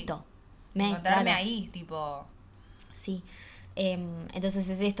con esto. Encontrarme ahí, tipo... Sí. Entonces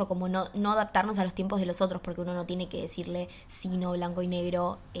es esto, como no adaptarnos a los tiempos de los otros, porque uno no tiene que decirle sí, no, blanco y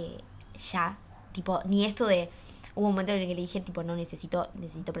negro, ya. Tipo, ni esto de... Hubo un momento en el que le dije, tipo, no, necesito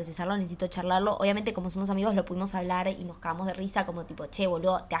procesarlo, necesito charlarlo. Obviamente, como somos amigos, lo pudimos hablar y nos cagamos de risa, como tipo, che,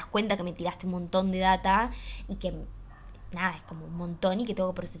 boludo, te das cuenta que me tiraste un montón de data y que, nada, es como un montón y que tengo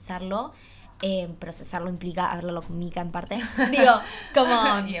que procesarlo. Procesarlo implica hablarlo con Mika en parte. Digo,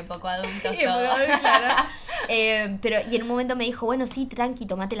 como... Y en poco adultos y todo. Claro. Pero, y en un momento me dijo, bueno, sí, tranqui,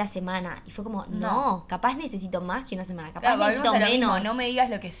 tomate la semana. Y fue como, no, capaz necesito más que una semana, capaz necesito menos. Mismo, no me digas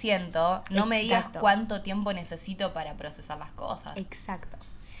lo que siento, no me digas Exacto. cuánto tiempo necesito para procesar las cosas. Exacto.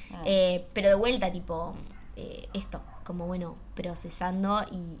 Pero de vuelta, tipo, esto, como bueno, procesando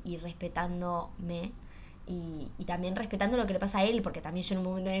y respetándome. Y también respetando lo que le pasa a él, porque también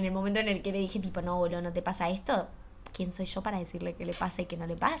yo en el momento en el que le dije, tipo, no, boludo, no te pasa esto, ¿quién soy yo para decirle qué le pasa y qué no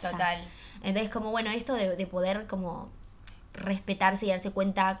le pasa? Total. Entonces, como bueno, esto de poder como respetarse y darse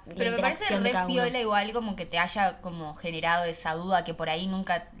cuenta de la interacción de cada uno. Pero me parece re piola igual como que te haya como generado esa duda que por ahí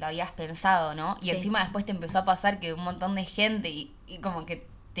nunca lo habías pensado, ¿no? Y encima después te empezó a pasar que un montón de gente y como que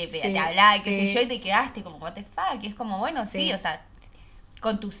te hablaba y qué sé yo, y te quedaste como, what the fuck, y es como, bueno, sí, o sea,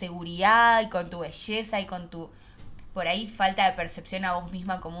 con tu seguridad y con tu belleza y con tu, por ahí, falta de percepción a vos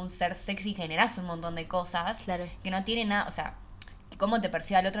misma como un ser sexy, generás un montón de cosas que no tiene nada, o sea, que cómo te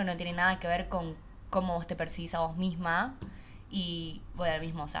percibe al otro no tiene nada que ver con cómo vos te percibís a vos misma. Y, bueno, al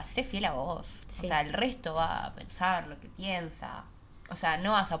mismo, o sea, sé fiel a vos. O sea, el resto va a pensar lo que piensa. O sea,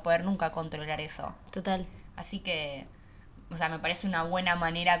 no vas a poder nunca controlar eso. Total. Así que, o sea, me parece una buena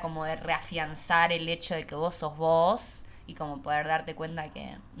manera como de reafianzar el hecho de que vos sos vos y como poder darte cuenta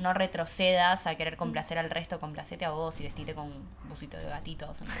que no retrocedas a querer complacer al resto, complacete a vos y vestirte con un busito de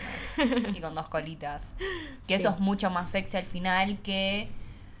gatitos, ¿entendés? Y con 2 colitas. Que eso es mucho más sexy al final que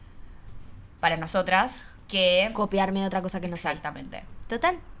para nosotras que copiarme de otra cosa que no sé. Exactamente.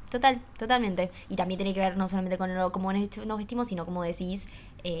 Totalmente. Y también tiene que ver no solamente con cómo nos vestimos, sino como decís,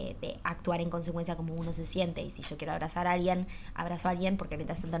 de actuar en consecuencia como uno se siente. Y si yo quiero abrazar a alguien, abrazo a alguien, porque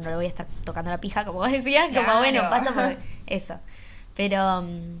mientras tanto no le voy a estar tocando la pija, como vos decías, como bueno, pasa por eso. Pero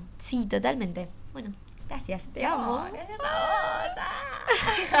sí, totalmente. Bueno, gracias, te amo. Gracias a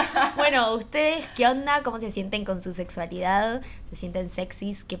vos. Bueno, ¿ustedes qué onda? ¿Cómo se sienten con su sexualidad? ¿Se sienten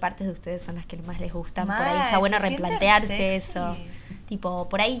sexys? ¿Qué partes de ustedes son las que más les gustan? Por ahí está bueno replantearse eso. Tipo,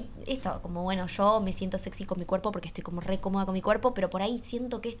 por ahí, esto, como bueno, yo me siento sexy con mi cuerpo porque estoy como re cómoda con mi cuerpo, pero por ahí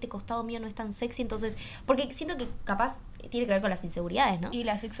siento que este costado mío no es tan sexy, entonces, porque siento que capaz tiene que ver con las inseguridades, ¿no? Y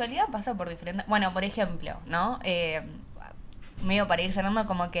la sexualidad pasa por diferentes... Bueno, por ejemplo, ¿no? Medio para ir cerrando,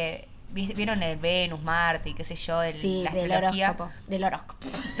 como que ¿vieron el Venus, Marte y qué sé yo? Sí, la del astrología? Del horóscopo.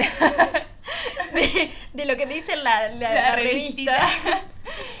 de lo que me dice la revista.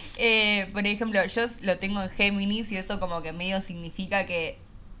 Por ejemplo, yo lo tengo en Géminis y eso como que medio significa que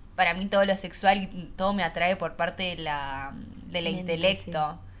para mí todo lo sexual y todo me atrae por parte de la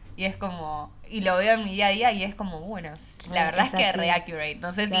intelecto. Sí. Y es como... Y lo veo en mi día a día y es como, bueno, la verdad es que es re accurate.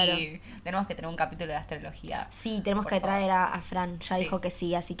 No sé si tenemos que tener un capítulo de astrología. Sí, tenemos que traer a Fran. Ya dijo que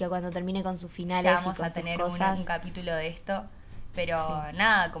sí, así que cuando termine con sus finales ya vamos y con a tener sus cosas... un capítulo de esto. Pero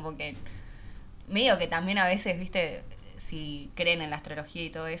nada, como que... Medio que también a veces, viste, si creen en la astrología y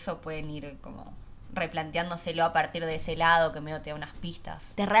todo eso, pueden ir como replanteándoselo a partir de ese lado que medio te da unas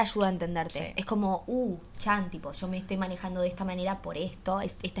pistas. Te reayuda a entenderte. Sí. Es como, tipo, yo me estoy manejando de esta manera por esto,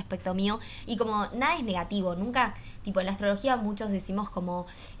 este aspecto mío. Y como nada es negativo, nunca, tipo, en la astrología muchos decimos como,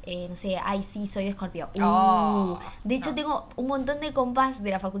 no sé, ay, sí, soy de Escorpio. De hecho, tengo un montón de compas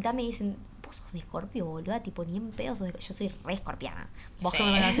de la facultad me dicen, vos sos de Escorpio, boluda, tipo, ni en pedo sos de... Yo soy re escorpiana. Vos que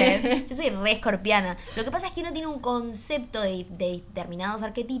me conocés, yo soy re escorpiana. Lo que pasa es que uno tiene un concepto de determinados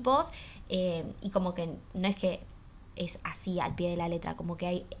arquetipos y como que no es que es así al pie de la letra, como que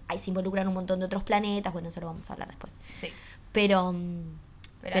hay se involucran un montón de otros planetas, bueno, eso lo vamos a hablar después. Sí. Pero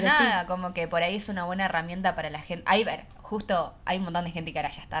nada, sí. como que por ahí es una buena herramienta para la gente. Justo hay un montón de gente que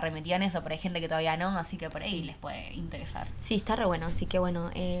ahora ya está remetida en eso, pero hay gente que todavía no, así que por ahí les puede interesar. Sí, está re bueno, así que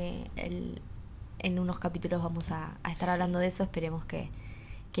bueno, en unos capítulos vamos a estar hablando de eso, esperemos que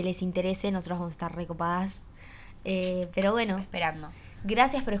les interese, nosotros vamos a estar recopadas. Pero bueno, esperando.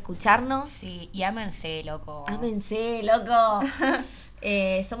 Gracias por escucharnos. Sí, y ámense, loco. Ámense, loco.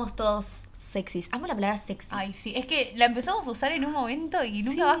 Somos todos sexys. Amo la palabra sexy. Ay, sí, es que la empezamos a usar en un momento y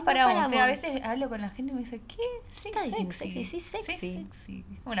nunca más paramos. O sea, a veces hablo con la gente y me dice, ¿qué? Sí, está diciendo sexy. Sí, sexy. Sí, sexy.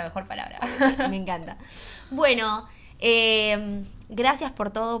 Es una mejor palabra. Me encanta. Bueno, gracias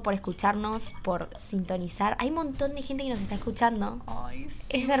por todo, por escucharnos, por sintonizar. Hay un montón de gente que nos está escuchando. Ay, sí,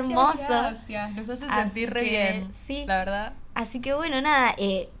 es hermoso. Gracias, nos hace sentir re bien. Sí. La verdad. Así que bueno, nada,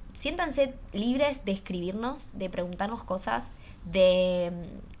 siéntanse libres de escribirnos, de preguntarnos cosas, de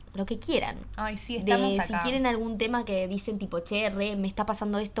lo que quieran. Ay, sí, estamos acá. Si quieren algún tema que dicen tipo, che, me está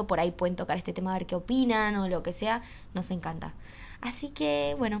pasando esto, por ahí pueden tocar este tema a ver qué opinan o lo que sea, nos encanta. Así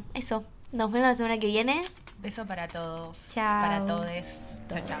que bueno, eso. Nos vemos la semana que viene. Beso para todos. Chao. Para todes.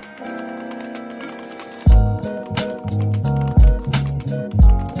 Chao, chao.